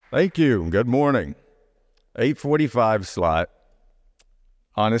Thank you. Good morning. 8:45 slot.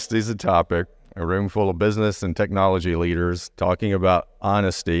 Honesty is a topic. A room full of business and technology leaders talking about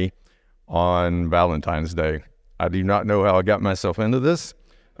honesty on Valentine's Day. I do not know how I got myself into this,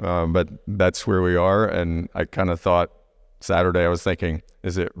 but that's where we are. And I kind of thought Saturday, I was thinking,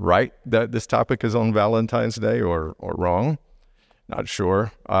 is it right that this topic is on Valentine's Day or wrong? Not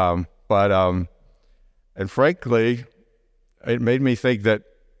sure. And frankly, it made me think that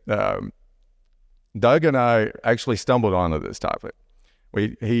Doug and I actually stumbled onto this topic.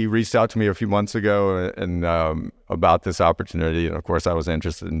 He reached out to me a few months ago and about this opportunity, and of course I was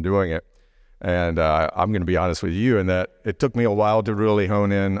interested in doing it. And I'm going to be honest with you in that it took me a while to really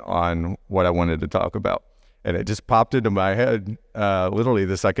hone in on what I wanted to talk about. And it just popped into my head literally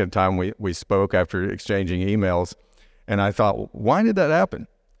the second time we spoke after exchanging emails. And I thought, why did that happen?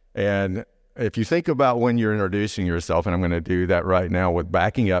 And if you think about when you're introducing yourself, and I'm going to do that right now with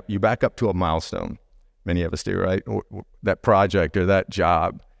backing up, you back up to a milestone. Many of us do, right? That project or that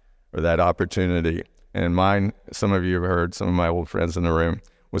job or that opportunity. And mine, some of you have heard, some of my old friends in the room,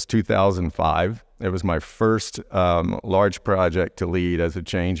 was 2005. It was my first large project to lead as a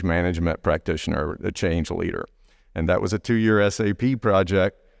change management practitioner, a change leader. And that was a 2-year SAP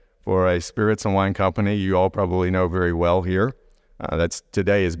project for a spirits and wine company you all probably know very well here. That's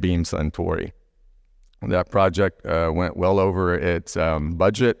today is Beam Suntory. That project went well over its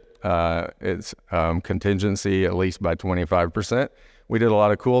budget, its contingency, at least by 25%. We did a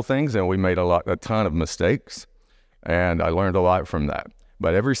lot of cool things, and we made a ton of mistakes, and I learned a lot from that.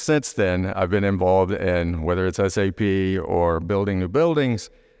 But ever since then, I've been involved in whether it's SAP or building new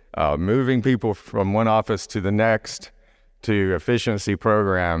buildings, moving people from one office to the next, to efficiency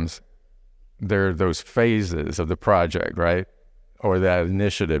programs. There are those phases of the project, right? Or that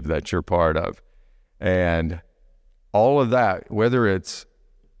initiative that you're part of. And all of that, whether it's,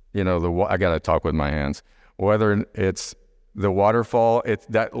 I got to talk with my hands, whether it's the waterfall,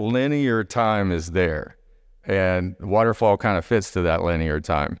 that linear time is there. And the waterfall kind of fits to that linear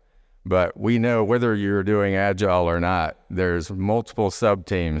time. But we know whether you're doing agile or not, there's multiple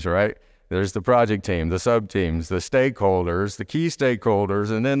sub-teams, right? There's the project team, the sub-teams, the stakeholders, the key stakeholders,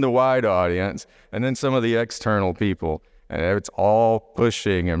 and then the wide audience, and then some of the external people. And it's all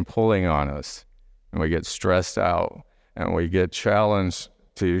pushing and pulling on us. And we get stressed out. And we get challenged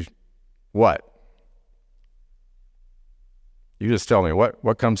to what? You just tell me,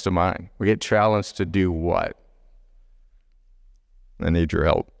 what comes to mind? We get challenged to do what? I need your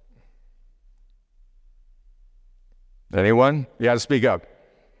help. Anyone? You got to speak up.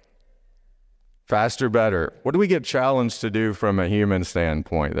 Faster, better. What do we get challenged to do from a human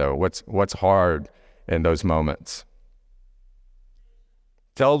standpoint, though? What's hard in those moments?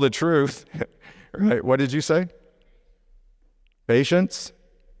 Tell the truth. Right? What did you say? Patience?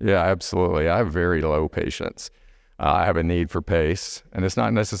 Yeah, absolutely. I have very low patience. I have a need for pace, and it's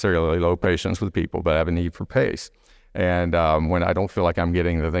not necessarily low patience with people, but I have a need for pace. And when I don't feel like I'm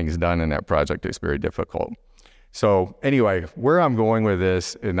getting the things done in that project, it's very difficult. So anyway, where I'm going with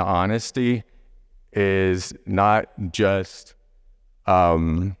this in honesty is not just,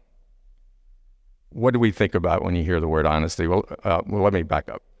 what do we think about when you hear the word honesty? Well, let me back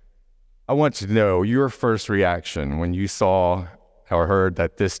up. I want to know your first reaction when you saw or heard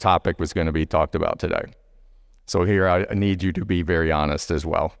that this topic was going to be talked about today. So here, I need you to be very honest as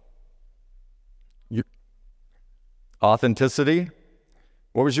well. Authenticity.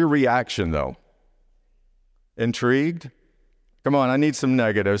 What was your reaction, though? Intrigued? Come on, I need some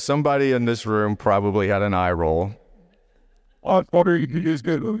negatives. Somebody in this room probably had an eye roll.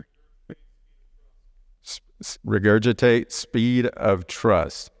 Regurgitate, speed of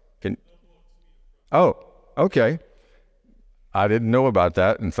trust. Oh, okay. I didn't know about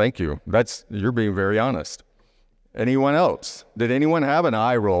that, and thank you. You're being very honest. Anyone else? Did anyone have an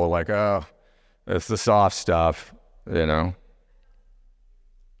eye roll like, oh, it's the soft stuff,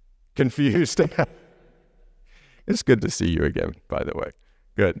 Confused. It's good to see you again, by the way.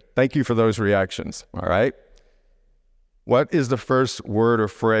 Good. Thank you for those reactions, all right? What is the first word or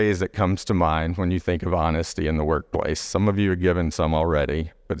phrase that comes to mind when you think of honesty in the workplace? Some of you have given some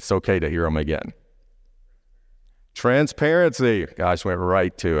already, but it's okay to hear them again. Transparency. Gosh, went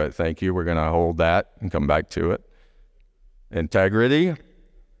right to it. Thank you. We're going to hold that and come back to it. Integrity.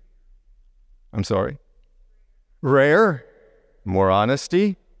 I'm sorry. Rare. More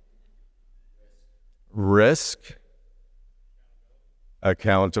honesty. Risk.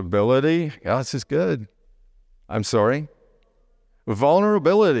 Accountability. Yeah, this is good. I'm sorry.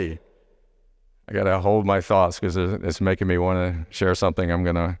 Vulnerability. I got to hold my thoughts because it's making me want to share something I'm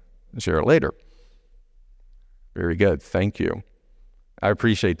going to share later. Very good. Thank you. I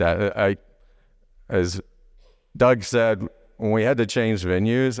appreciate that. As Doug said, when we had to change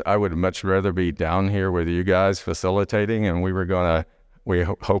venues, I would much rather be down here with you guys facilitating, and we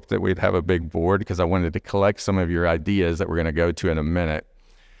hoped that we'd have a big board because I wanted to collect some of your ideas that we're going to go to in a minute.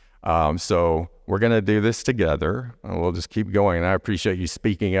 So we're going to do this together, and we'll just keep going. And I appreciate you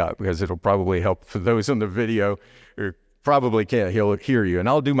speaking up because it'll probably help for those in the video who probably can't hear you. And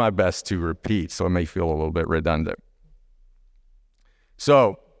I'll do my best to repeat, so it may feel a little bit redundant.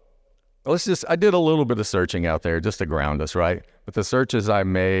 So I did a little bit of searching out there just to ground us, right? But the searches I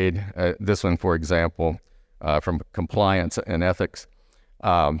made, this one, for example, from compliance and ethics,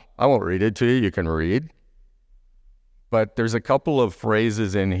 I won't read it to you. You can read. But there's a couple of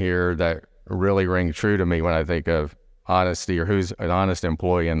phrases in here that really ring true to me when I think of honesty or who's an honest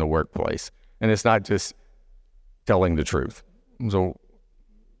employee in the workplace. And it's not just telling the truth. So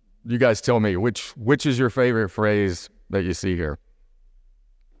you guys tell me, which is your favorite phrase that you see here?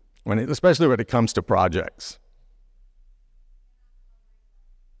 Especially when it comes to projects.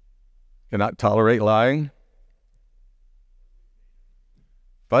 Cannot tolerate lying.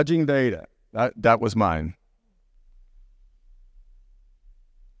 Fudging data. That was mine.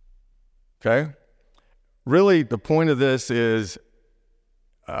 Okay? Really, the point of this is,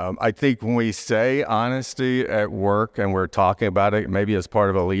 I think when we say honesty at work and we're talking about it, maybe as part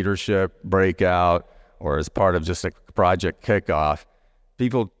of a leadership breakout or as part of just a project kickoff,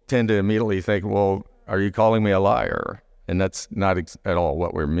 people tend to immediately think, well, are you calling me a liar? And that's not at all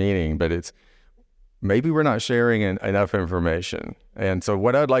what we're meaning, but it's maybe we're not sharing enough information. And so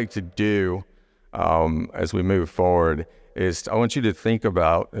what I'd like to do as we move forward is I want you to think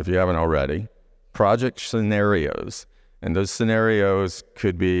about, if you haven't already, project scenarios. And those scenarios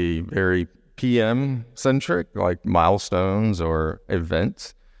could be very PM-centric, like milestones or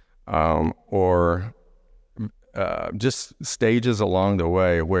events, or just stages along the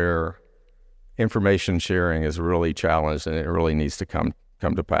way where information sharing is really challenged and it really needs to come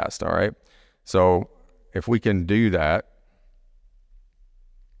to pass, all right? So if we can do that,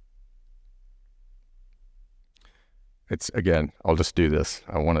 I'll just do this.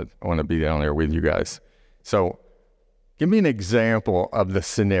 I want to be down there with you guys. So give me an example of the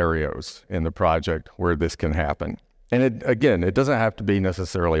scenarios in the project where this can happen. And it doesn't have to be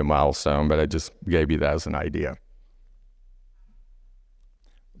necessarily a milestone, but I just gave you that as an idea.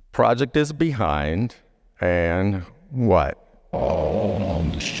 Project is behind, and what?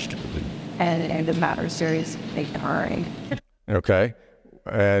 And the matter series ignoring. Okay.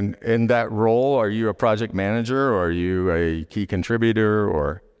 And in that role, are you a project manager or are you a key contributor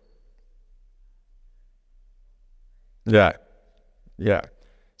or? Yeah.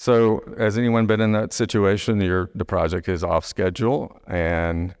 So has anyone been in that situation? The project is off schedule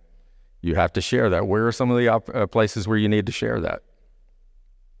and you have to share that. Where are some of the places where you need to share that?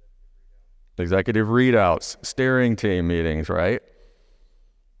 Executive readouts, steering team meetings, right?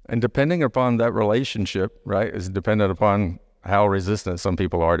 And depending upon that relationship, right, is dependent upon how resistant some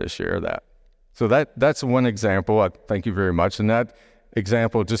people are to share that. So that's one example. Thank you very much. And that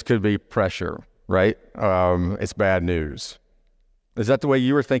example just could be pressure, right? It's bad news. Is that the way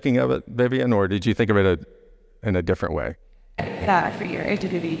you were thinking of it, Vivian, or did you think of it in a different way? For your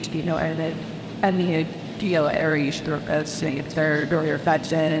activity to be noted, and the deal area should say third or your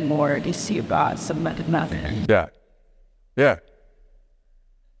fashion and more to see about some nothing. Yeah.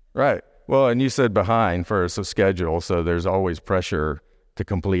 Right. Well, and you said behind first, so schedule, so there's always pressure to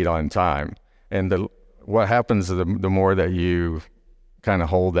complete on time. And what happens the more that you kind of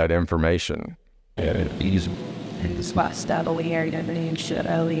hold that information? Steadily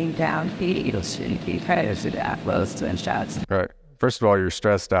or lean down, Right. First of all, you're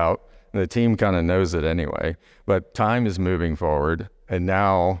stressed out, and the team kind of knows it anyway. But time is moving forward, and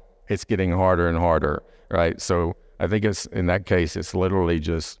now it's getting harder and harder, right? So I think in that case, it's literally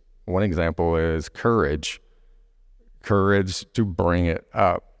just one example is courage to bring it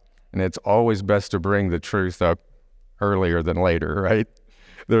up. And it's always best to bring the truth up earlier than later, right?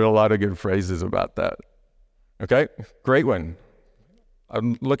 There are a lot of good phrases about that. Okay, great one.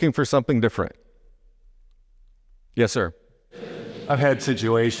 I'm looking for something different. Yes, sir. I've had a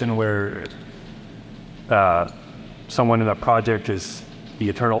situation where someone in a project is the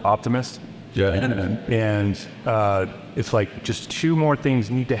eternal optimist. Yeah. And it's like just two more things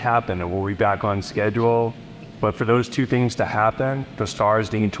need to happen and we'll be back on schedule. But for those two things to happen, the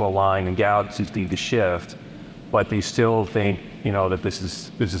stars need to align and galaxies need to shift. But they still think, that this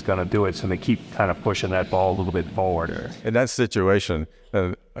is going to do it. So they keep kind of pushing that ball a little bit forward. In that situation,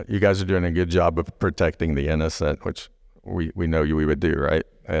 you guys are doing a good job of protecting the innocent, which we know we would do, right?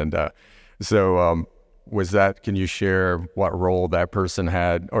 And so was that, can you share what role that person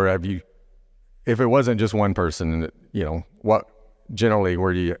had, or have you, if it wasn't just one person, what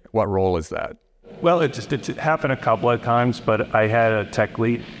role is that? Well, it happened a couple of times, but I had a tech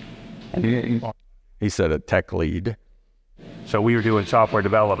lead. He said a tech lead. So we were doing software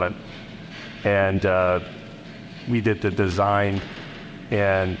development, and we did the design,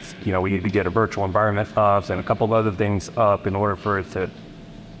 and we need to get a virtual environment up and a couple of other things up in order for it to,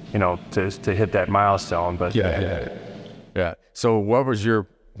 to hit that milestone. But yeah. So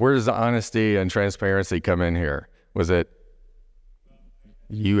where does the honesty and transparency come in here? Was it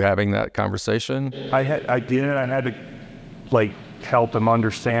you having that conversation? I did. I had to help them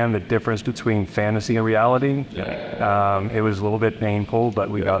understand the difference between fantasy and reality. It was a little bit painful,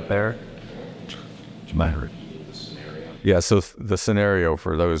 but we got there. Yeah, so the scenario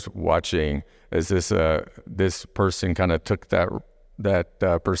for those watching is this person kind of took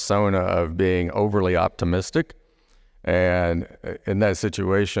that persona of being overly optimistic, and in that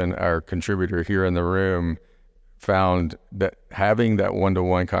situation, our contributor here in the room found that having that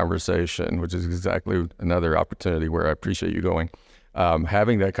one-to-one conversation, which is exactly another opportunity where I appreciate you going,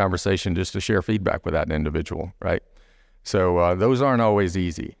 having that conversation just to share feedback with that individual, right? So those aren't always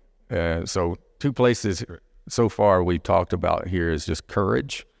easy. So 2 places so far we've talked about here is just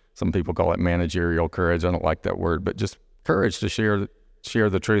courage. Some people call it managerial courage. I don't like that word, but just courage to share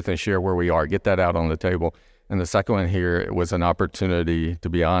the truth and share where we are, get that out on the table. And the second one here, it was an opportunity to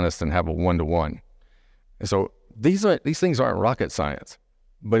be honest and have a one-to-one. And so these things aren't rocket science,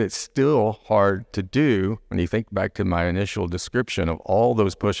 but it's still hard to do when you think back to my initial description of all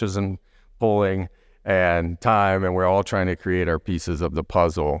those pushes and pulling and time, and we're all trying to create our pieces of the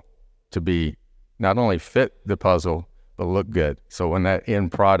puzzle to be not only fit the puzzle, but look good. So when that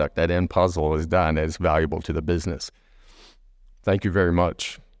end product, that end puzzle is done, it's valuable to the business. Thank you very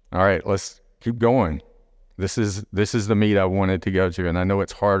much. All right, let's keep going. This is the meat I wanted to go to, and I know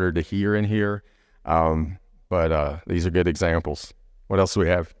it's harder to hear in here, but these are good examples. What else do we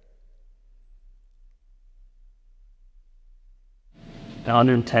have?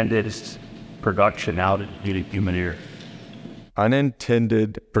 Unintended production outage due to human error.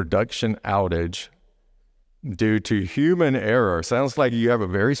 Unintended production outage due to human error. Sounds like you have a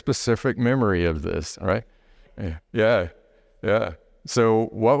very specific memory of this, right? Yeah. So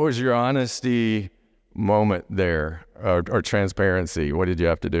what was your honesty moment there, or transparency? What did you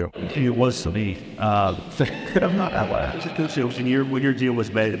have to do? It was to me. When your deal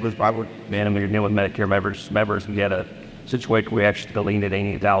was made, it was probably, when you're dealing with Medicare members, we had a situation where we actually deleted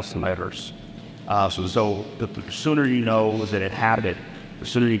 80,000 letters. So the sooner you know that it happened, the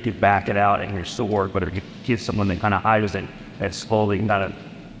sooner you could back it out and you're still work, but if you give someone that kind of hides it, and slowly kind of...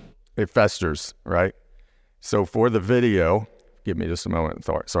 It festers, right? So for the video, give me just a moment.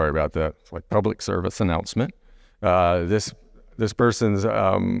 Sorry about that. It's like public service announcement. This person's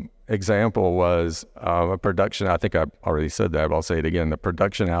example was a production. I think I already said that, but I'll say it again. The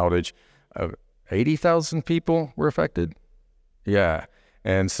production outage of 80,000 people were affected. Yeah.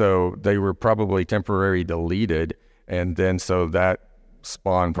 And so they were probably temporarily deleted. And then so that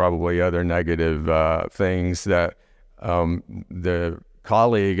spawned probably other negative things that the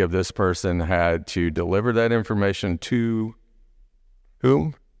colleague of this person had to deliver that information to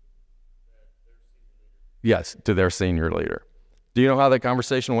whom? Yes, to their senior leader. Do you know how that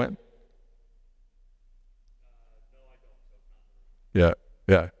conversation went? Yeah.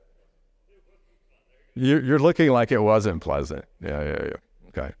 You're looking like it wasn't pleasant. Yeah.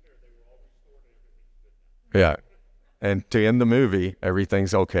 Okay. Yeah. And to end the movie,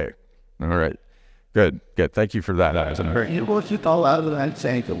 everything's okay. All right. Good. Thank you for that. Well, if you thought out of that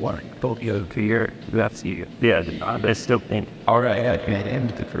saying the warning, both you here, that's you. Yeah, they still think, all right, and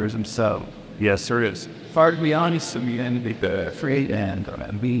the tourism. So, yes, there is. Far to be honest, we ended the afraid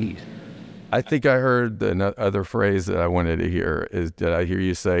and me. I think I heard the other phrase that I wanted to hear is, did I hear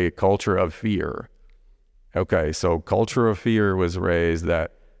you say culture of fear? Okay, so culture of fear was raised,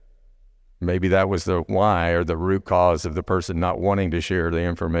 that maybe that was the why or the root cause of the person not wanting to share the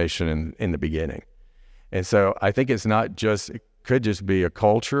information in the beginning. And so I think it could just be a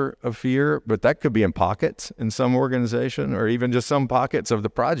culture of fear, but that could be in pockets in some organization, or even just some pockets of the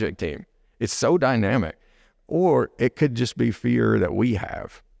project team. It's so dynamic. Or it could just be fear that we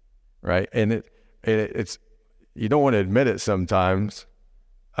have, right? And it's you don't want to admit it sometimes,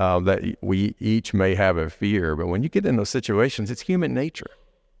 that we each may have a fear, but when you get in those situations, it's human nature.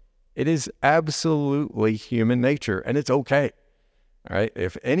 It is absolutely human nature, and it's okay. All right.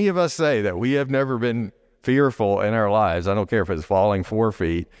 If any of us say that we have never been fearful in our lives, I don't care if it's falling 4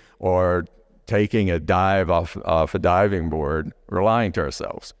 feet or taking a dive off a diving board, we're lying to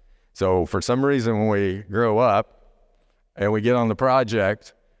ourselves. So for some reason, when we grow up and we get on the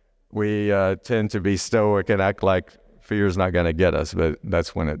project, we tend to be stoic and act like fear is not going to get us, but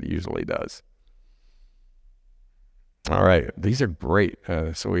that's when it usually does. All right, these are great.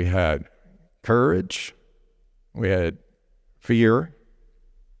 So we had courage, we had fear,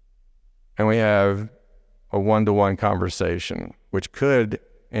 and we have a one-to-one conversation, which could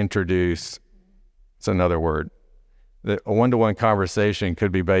introduce, it's another word, that a one-to-one conversation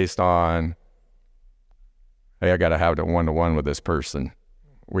could be based on, hey, I got to have a one-to-one with this person.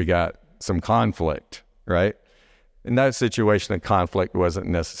 We got some conflict, right? In that situation, the conflict wasn't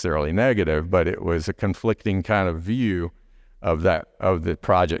necessarily negative, but it was a conflicting kind of view of the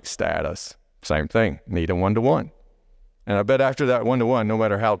project status. Same thing, need a one-to-one. And I bet after that one-to-one, no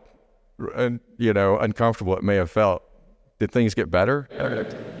matter how uncomfortable it may have felt, did things get better?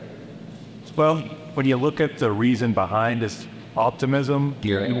 Well, when you look at the reason behind this optimism,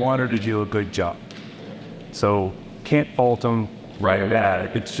 you want her to do a good job. So can't fault them right at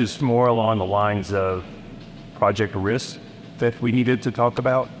that. It's just more along the lines of project risk that we needed to talk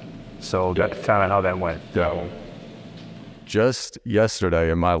about. So that's kind of how that went. So just yesterday,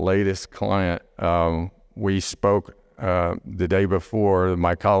 in my latest client, we spoke the day before.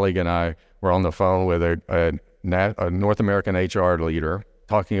 My colleague and I were on the phone with a North American HR leader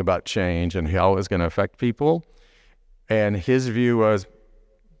talking about change and how it was going to affect people. And his view was,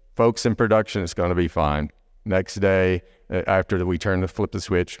 folks in production, it's going to be fine. Next day, after we flip the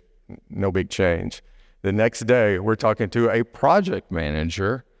switch, no big change. The next day, we're talking to a project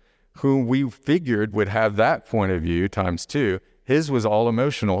manager who we figured would have that point of view times two. His was all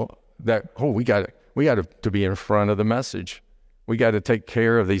emotional, that, we got to be in front of the message. We got to take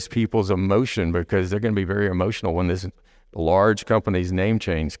care of these people's emotion because they're going to be very emotional when this large company's name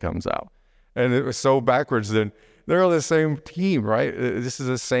change comes out. And it was so backwards that they're on the same team, right? This is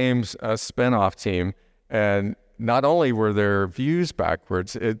the same spinoff team. And not only were their views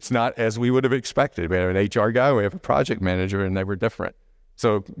backwards, it's not as we would have expected. We have an HR guy, we have a project manager, and they were different.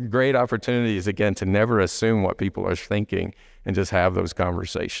 So great opportunities, again, to never assume what people are thinking and just have those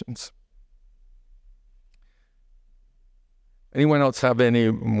conversations. Anyone else have any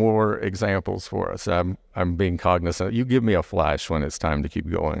more examples for us? I'm being cognizant. You give me a flash when it's time to keep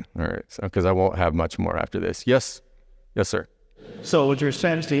going, all right? Because I won't have much more after this. Yes, sir. So with your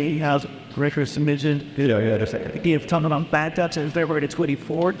strategy, how's rigorous mentioned? If talking about bad touch in February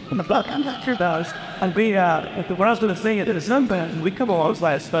 24th, and what I was going to say is sometimes we come along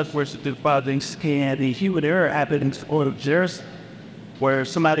last stuff where things can the human error happens or there's where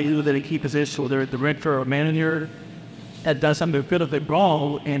somebody who's in a key position, whether it's the director or manager, that does something really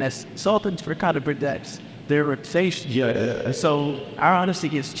wrong, and as consultants, for kind of protects their reputation. Yeah. So our honesty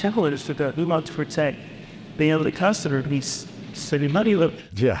gets challenged to we want to protect being able to customer he's saving money.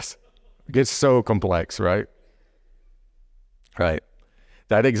 Yes. It gets so complex, right? Right.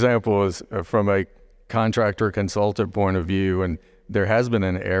 That example is from a contractor consultant point of view, and there has been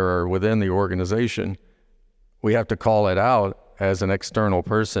an error within the organization. We have to call it out as an external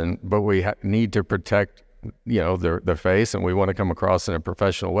person, but we need to protect their face, and we want to come across in a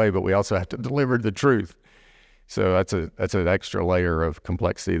professional way, but we also have to deliver the truth. So that's an extra layer of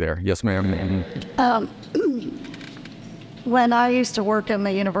complexity there. Yes, ma'am. When I used to work in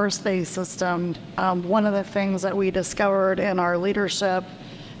the university system, one of the things that we discovered in our leadership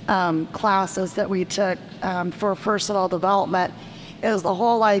classes that we took for personal development is the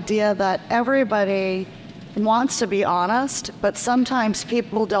whole idea that everybody wants to be honest, but sometimes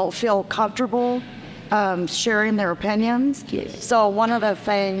people don't feel comfortable sharing their opinions. So one of the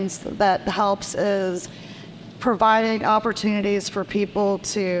things that helps is providing opportunities for people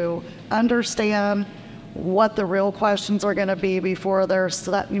to understand what the real questions are going to be before they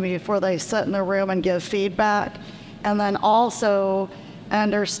sit in the room and give feedback. And then also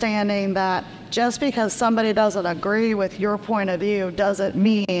understanding that just because somebody doesn't agree with your point of view doesn't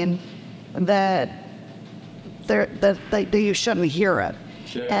mean that you shouldn't hear it.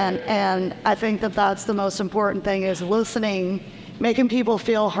 And I think that's the most important thing is listening, making people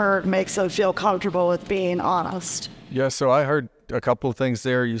feel heard, makes them feel comfortable with being honest. Yeah, so I heard a couple of things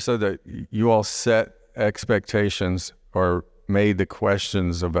there. You said that you all set expectations or made the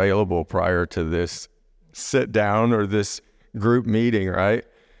questions available prior to this sit down or this group meeting, right?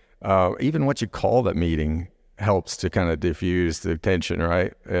 Even what you call that meeting helps to kind of diffuse the tension,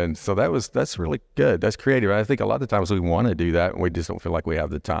 right? And so that's really good. That's creative. I think a lot of times we want to do that and we just don't feel like we have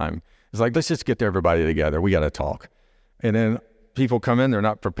the time. It's like, let's just get everybody together. We got to talk. And then people come in, they're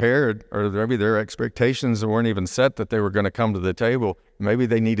not prepared, or maybe their expectations weren't even set that they were going to come to the table. Maybe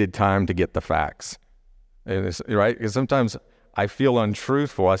they needed time to get the facts. And right? Because sometimes I feel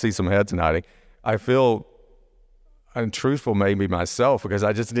untruthful. I see some heads nodding. I feel untruthful maybe myself because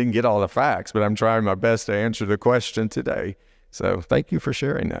I just didn't get all the facts, but I'm trying my best to answer the question today. So thank you for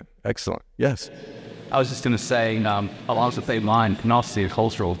sharing that. Excellent. Yes. I was just going to say, along the same line, can also see a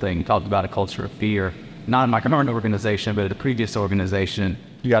cultural thing. You talked about a culture of fear, not in my current organization, but at a previous organization.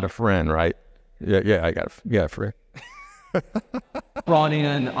 You got a friend, right? Yeah, I got a friend. Brought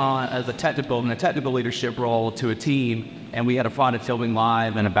in as a technical leadership role to a team, and we had a product filming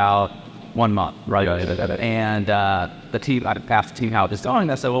live in about 1 month, right? And the team, I passed the team how it's going.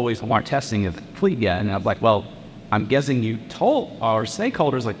 I said, well, we weren't testing it complete yet. And I was like, well, I'm guessing you told our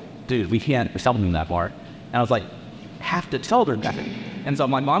stakeholders, like, dude, we can't tell them that part. And I was like, have to tell them that. And so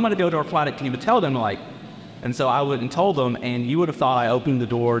I'm like, well, I'm going to go to our product team and tell them, like, and so I went and told them, and you would have thought I opened the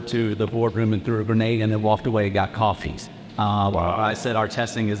door to the boardroom and threw a grenade and then walked away and got coffees. I said our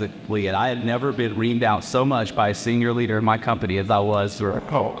testing is complete. I had never been reamed out so much by a senior leader in my company as I was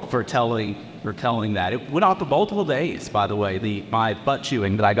for telling that. It went on for multiple days, by the way, my butt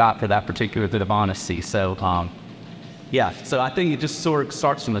chewing that I got for that particular bit of honesty. So, so I think it just sort of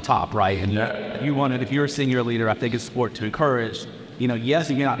starts from the top, right? And if you're a senior leader, I think it's important to encourage, yes,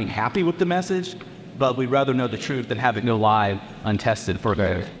 you may not be happy with the message, but we'd rather know the truth than have it go live untested for a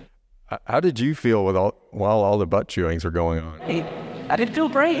bit. How did you feel while all the butt chewings were going on? I didn't feel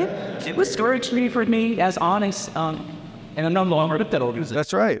great. It was discouraging for me as honest, and I'm no longer with that organization.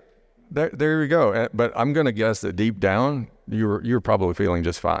 That's right. There we go. But I'm going to guess that deep down, you're probably feeling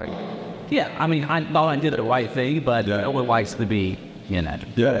just fine. Yeah, I mean, I thought I did the right thing, but no one likes to be in it.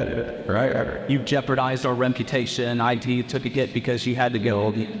 Yeah, right. You jeopardized our reputation. IT took a hit because you had to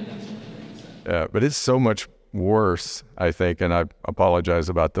go. Yeah, but it's so much worse, I think, and I apologize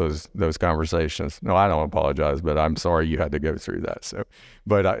about those conversations. No, I don't apologize, but I'm sorry you had to go through that. So,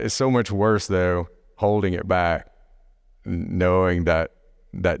 but it's so much worse though, holding it back, knowing that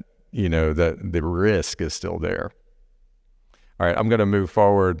that the risk is still there. All right, I'm going to move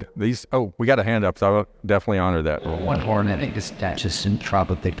forward. We got a hand up, so I'll definitely honor that. One more, and I think that's just in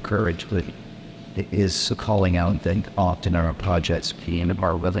trouble with courage, but it is calling out that often our projects being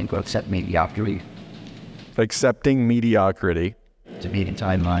are willing to accept mediocrity. Accepting mediocrity. To meet a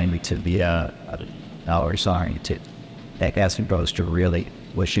timeline, to be to asking folks to really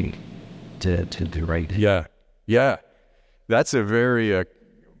wishing to do right. Yeah. That's a very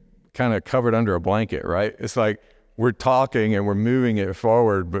kind of covered under a blanket, right? It's like we're talking and we're moving it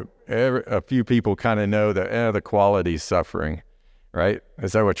forward, but a few people kind of know that the quality's suffering, right?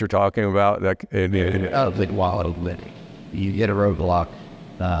 Is that what you're talking about? The quality. You get a roadblock.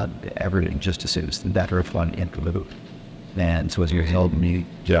 Everything just assumes that are fun into the move. And so as you're helping me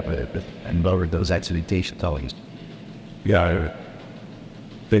and lower those expectations always. Yeah.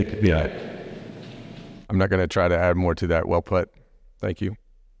 I'm not going to try to add more to that. Well put. Thank you.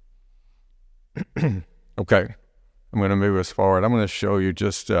 Okay. I'm going to move us forward. I'm going to show you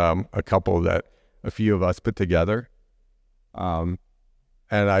just a couple that a few of us put together. And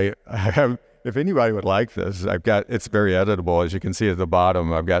I have, if anybody would like this, it's very editable. As you can see at the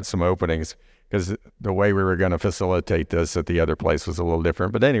bottom, I've got some openings because the way we were going to facilitate this at the other place was a little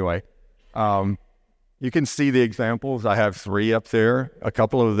different. But anyway, you can see the examples. I have 3 up there. A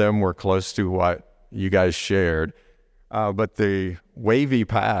couple of them were close to what you guys shared. But the wavy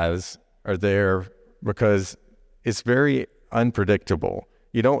paths are there because it's very unpredictable.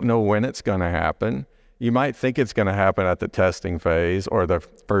 You don't know when it's going to happen. You might think it's going to happen at the testing phase or the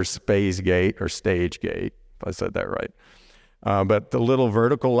first phase gate or stage gate, if I said that right. But the little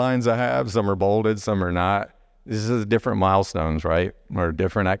vertical lines I have, some are bolded, some are not. This is different milestones, right? Or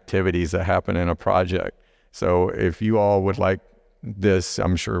different activities that happen in a project. So if you all would like this,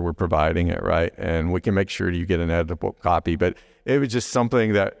 I'm sure we're providing it, right? And we can make sure you get an editable copy. But it was just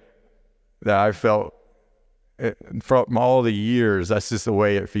something that I felt from all the years, that's just the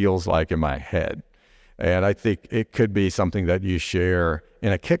way it feels like in my head. And I think it could be something that you share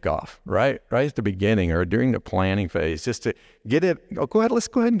in a kickoff, right? Right at the beginning or during the planning phase, just to get it, let's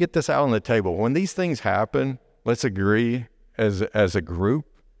go ahead and get this out on the table. When these things happen, let's agree as a group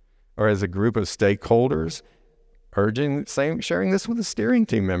or as a group of stakeholders, sharing this with the steering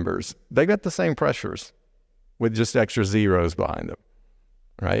team members. They got the same pressures with just extra zeros behind them,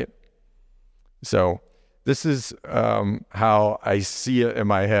 right? So this is how I see it in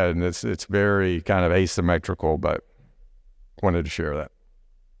my head, and it's very kind of asymmetrical, but wanted to share that.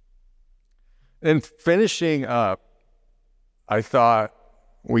 And finishing up, I thought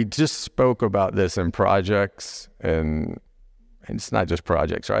we just spoke about this in projects, and it's not just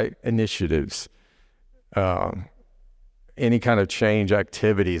projects, right? Initiatives, any kind of change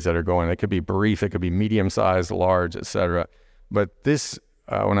activities that are going. It could be brief, it could be medium-sized, large, etc. But this,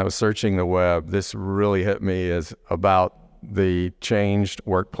 when I was searching the web, this really hit me as about the changed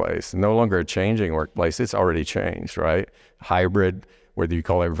workplace. No longer a changing workplace, it's already changed, right? Hybrid, whether you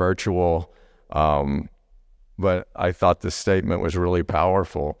call it virtual. But I thought this statement was really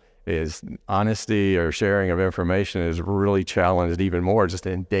powerful, is honesty or sharing of information is really challenged even more just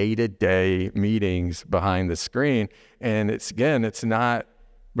in day-to-day meetings behind the screen. And it's not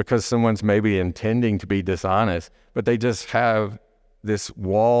because someone's maybe intending to be dishonest, but they just have this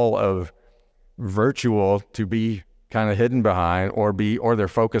wall of virtual to be kind of hidden behind, or they're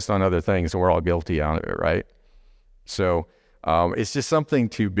focused on other things, and we're all guilty out of it, right? So it's just something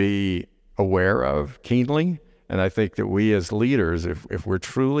to be aware of keenly. And I think that we as leaders, if we're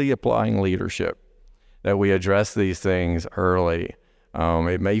truly applying leadership, that we address these things early.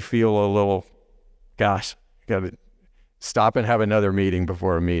 It may feel a little, gosh, got to stop and have another meeting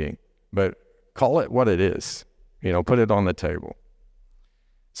before a meeting, but call it what it is, put it on the table.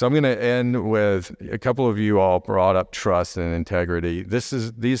 So I'm going to end with a couple of you all brought up trust and integrity. This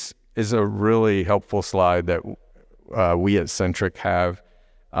is a really helpful slide that we at Centric have.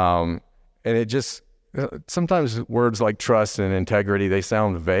 And it just, sometimes words like trust and integrity, they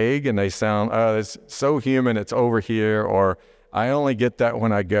sound vague and they sound, it's so human, it's over here, or I only get that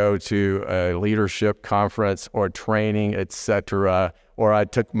when I go to a leadership conference or training, etc., or I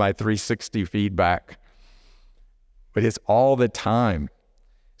took my 360 feedback. But it's all the time.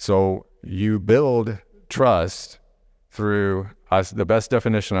 So you build trust through, the best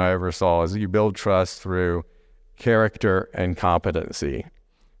definition I ever saw is you build trust through character and competency.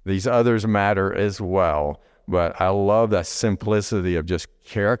 These others matter as well, but I love that simplicity of just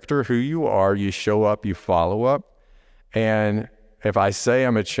character, who you are, you show up, you follow up. And if I say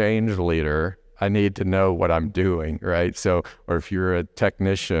I'm a change leader, I need to know what I'm doing, right? So, or if you're a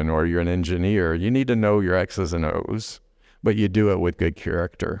technician or you're an engineer, you need to know your X's and O's, but you do it with good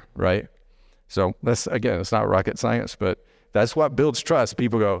character, right? So that's, again, it's not rocket science, but that's what builds trust.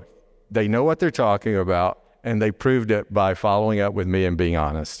 People go, they know what they're talking about, and they proved it by following up with me and being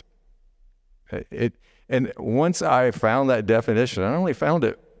honest. And once I found that definition, I only found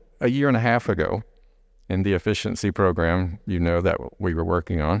it a year and a half ago in the efficiency program, that we were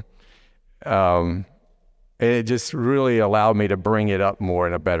working on. And it just really allowed me to bring it up more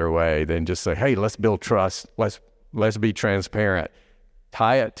in a better way than just say, hey, let's build trust. Let's be transparent.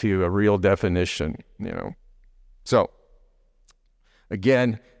 Tie it to a real definition, So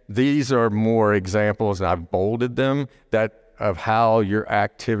again, these are more examples, and I've bolded them, of how your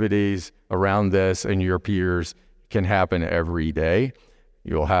activities around this and your peers can happen every day.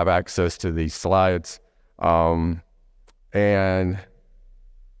 You'll have access to these slides. And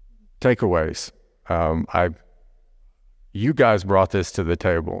takeaways. You guys brought this to the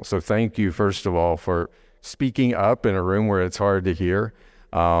table. So thank you, first of all, for speaking up in a room where it's hard to hear.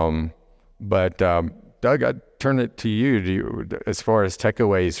 But Doug, I'd turn it to you, as far as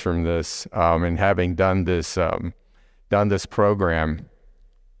takeaways from this, and having done this program.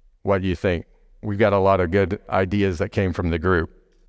 What do you think? We've got a lot of good ideas that came from the group.